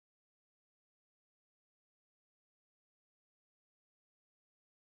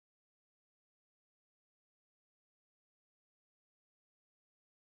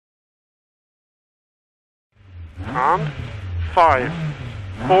and 5,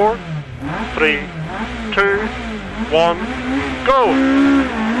 4, 3, 2, 1, go.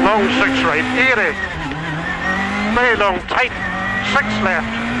 Long 6 right, 80. Very long, tight, 6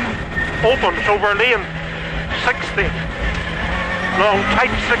 left. Opens over lane, 60. Long,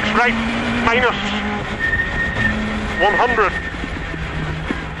 tight, 6 right, minus 100.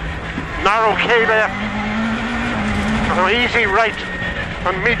 Narrow K left. Easy right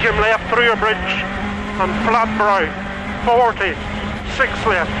and medium left through a bridge and flat brow. 40. 6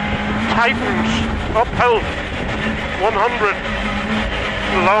 left. Tightens uphill. 100.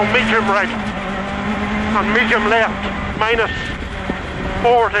 Long medium right and medium left. Minus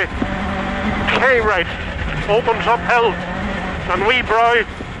 40. K right. Opens uphill and wee brow.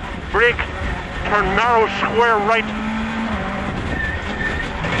 Brake. Turn narrow square right.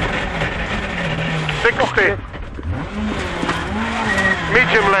 60.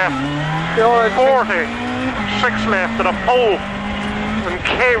 Medium left. 40. 6 left at a pole. And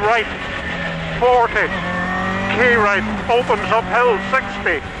K right. 40. K right. Opens uphill.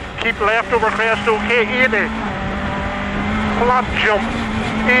 60. Keep left over crest. OK. 80. Flat jump.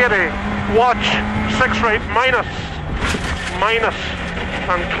 80. Watch. 6 right. Minus. Minus.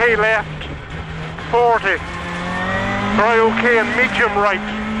 And K left. 40. Try OK and medium right.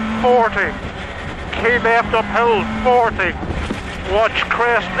 40. K left uphill, 40. Watch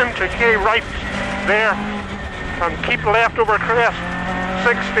crest into K right, there. And keep left over crest,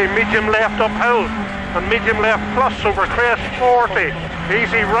 60. Medium left uphill, and medium left plus over crest, 40.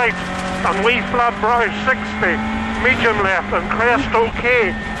 Easy right, and wee flat brow, 60. Medium left and crest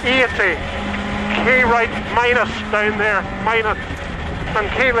OK, 80. K right minus down there, minus. And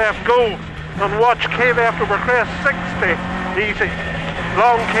K left go, and watch K left over crest, 60. Easy.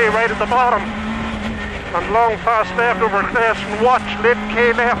 Long K right at the bottom. And long fast left over crest and watch late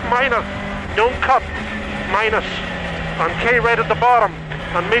K left minus, don't cut, minus, and K right at the bottom,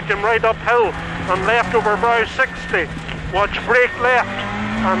 and medium right uphill, and left over brow 60, watch brake left,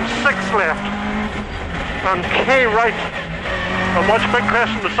 and 6 left, and K right, and watch big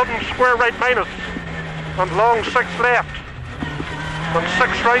crest and the sudden square right minus, and long 6 left, and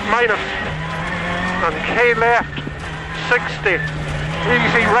 6 right minus, and K left, 60,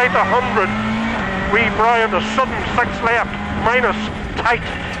 easy right 100, wee brow and a sudden 6 left, minus, tight,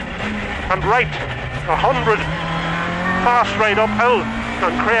 and right, 100, fast right uphill,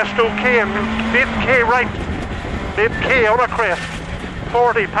 and crest OK, and late K right, late K on a crest,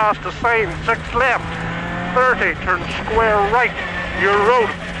 40 past the sign, 6 left, 30, turn square right, your road,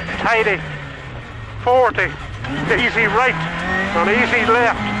 tidy, 40, easy right, and easy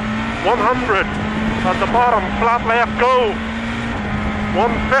left, 100, at the bottom, flat left, go,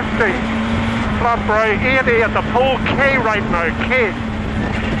 150, flat brow 80 at the pole, K right now, K,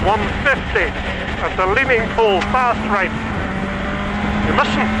 150 at the leaning pole, fast right. You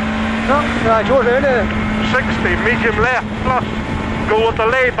missing? No, I told her earlier. 60, medium left, plus, go with the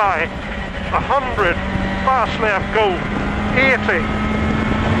lay-by, 100, fast left, go, 80,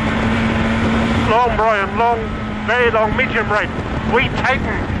 long brow and long, very long medium right, wee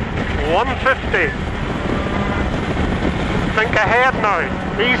tighten, 150, think ahead now,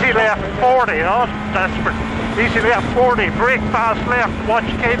 easy left 40, oh desperate, easy left 40, brake fast left, watch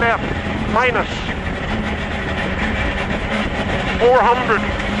K left, minus, 400,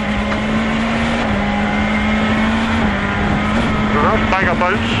 bag of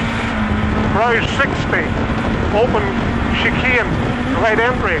bounce, brow 60, open chicane, right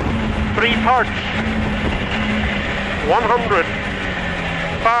entry, 3 parts, 100,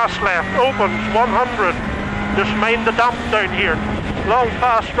 fast left, opens 100, just mind the dump down here. Long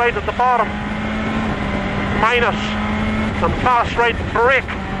fast right at the bottom. Minus. And fast right brake.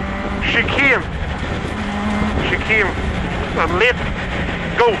 Chicane. Chicane. And late.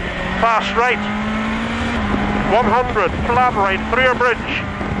 Go. Fast right. 100. Flat right. Through a bridge.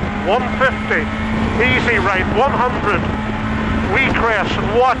 150. Easy right. 100. Wee crest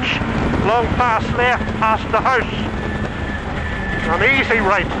and watch. Long fast left past the house. And easy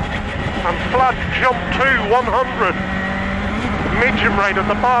right. And flat jump to 100, medium right at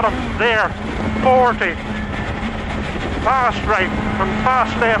the bottom, there, 40, fast right and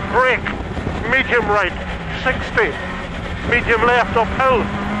fast left brake, medium right, 60, medium left uphill,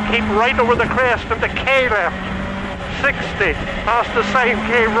 keep right over the crest into K left, 60, past the sign,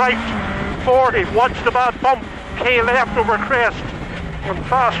 K right, 40, watch the bad bump, K left over crest, and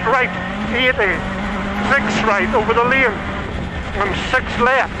fast right, 80, 6 right over the lane, and 6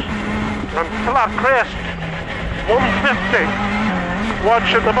 left, and flat crest, 150,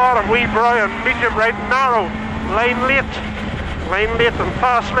 watch at the bottom, wee brow and medium right, narrow, line late and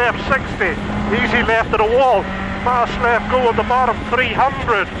fast left 60, easy left at a wall, fast left, go at the bottom,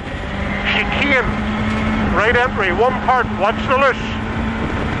 300. Chicane, right entry, 1 part, watch the loose.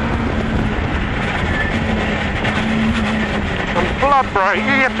 And Flatbury,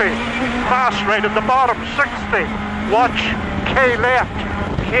 80, fast right at the bottom, 60. Watch, K left,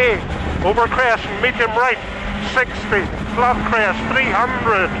 K, over crest, medium right, 60. Flat crest,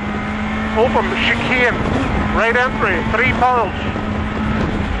 300. Open, chicane, right entry, 3 miles.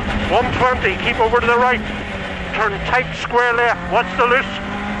 120, keep over to the right. Turn tight, square left, watch the loose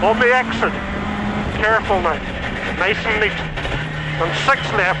on the exit. Careful now, nice and neat. And 6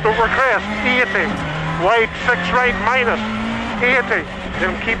 left, over crest, 80. Wide, 6 right, minus, 80.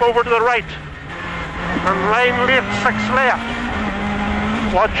 Then keep over to the right. And line left, 6 left.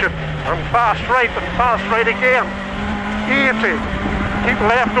 Watch it. And fast right again. 80. Keep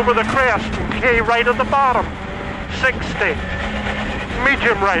left over the crest and K right at the bottom. 60.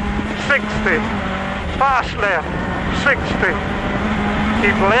 Medium right, 60. Fast left, 60.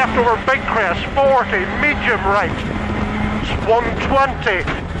 Keep left over big crest, 40. Medium right, 120.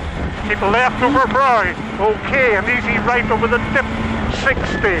 Keep left over brow, okay, and easy right over the dip,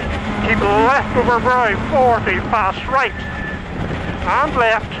 60. Keep left over brow, 40. Fast right. And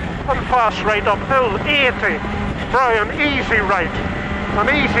left, and fast right uphill, 80. Brow and easy right, and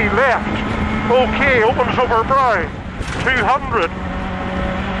easy left. Okay, opens over brow, 200.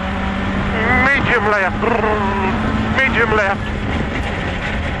 Medium left, 200.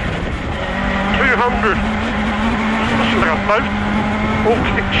 This is like a boat.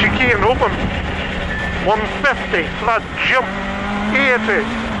 Okay, chicane open, 150. Flat jump, 80.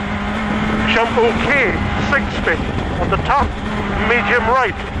 Jump okay, 60. On the top, medium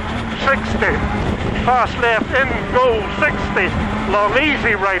right, 60. Fast left in, go, 60. Long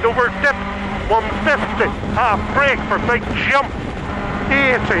easy right, over dip, 150. Half brake for big jump,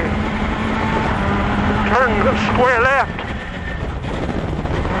 80. Turn square left.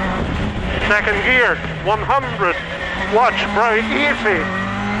 Second gear, 100. Watch, brow 80.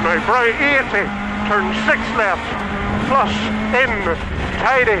 Now brow 80. Turn 6 left. Plus, in,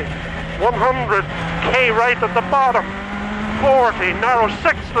 tidy. 100. K right at the bottom. 40. Narrow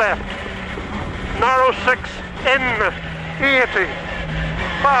 6 left. Narrow 6 in. 80.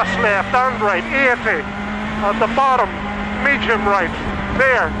 Fast left and right. 80. At the bottom. Medium right.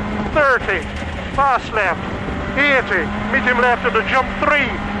 There. 30. Fast left, 80, medium left at the jump 3,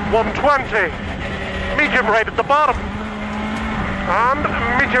 120, medium right at the bottom, and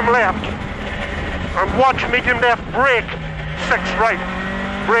medium left, and watch medium left, brake, 6 right,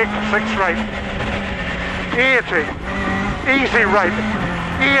 brake, 6 right, 80, easy right,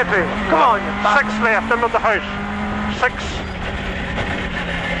 80, come on, 6 left into the house, 6,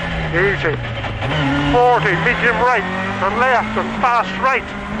 easy, 40, medium right, and left, and fast right,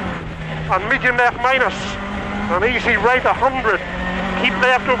 and medium left minus, and easy right 100, keep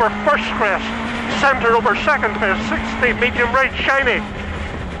left over first crest, centre over second crest, 60, medium right shiny,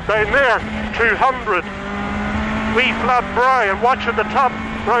 down there, 200, wee flat brow, and watch at the top,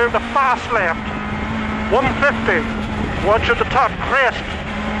 brow the fast left, 150, watch at the top crest,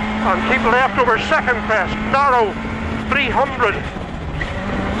 and keep left over second crest, narrow, 300,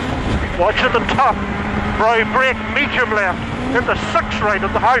 watch at the top, brow brake, medium left, into 6 right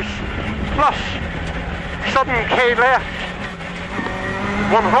of the house, plus, sudden K left,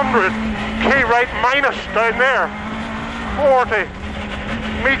 100, K right minus down there, 40,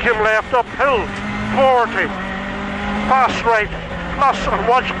 medium left uphill, 40, fast right, plus, and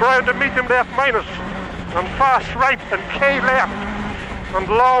watch brow to medium left minus, and fast right, and K left, and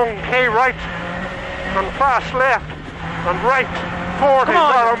long K right, and fast left, and right, 40,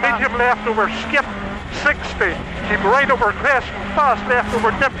 narrow medium left over skip, 60, keep right over crest, and fast left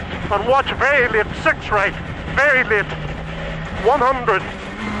over dip, and watch very late, 6 right, very late, 100,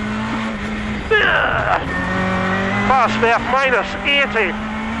 fast left minus, 80,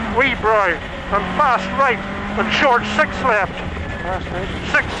 wee brow, and fast right, and short 6 left,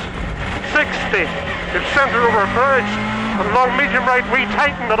 6, 60, it's centre over bridge, and long medium right, wee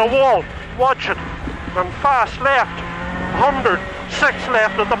tighten at a wall, watch it, and fast left, 100, 6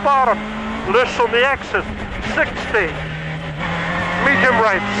 left at the bottom, loose on the exit, 60, medium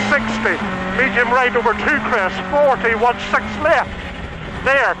right, 60, medium right over 2 crests, 40, watch 6 left,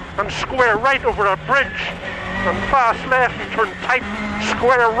 there, and square right over a bridge, and fast left and turn tight,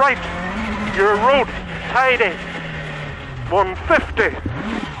 square right, your road, tidy, 150,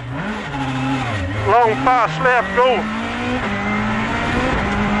 long fast left, go,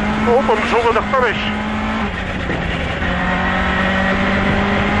 opens over the finish,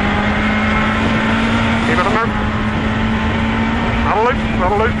 keep it in there,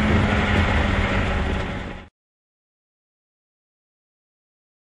 that'll loop,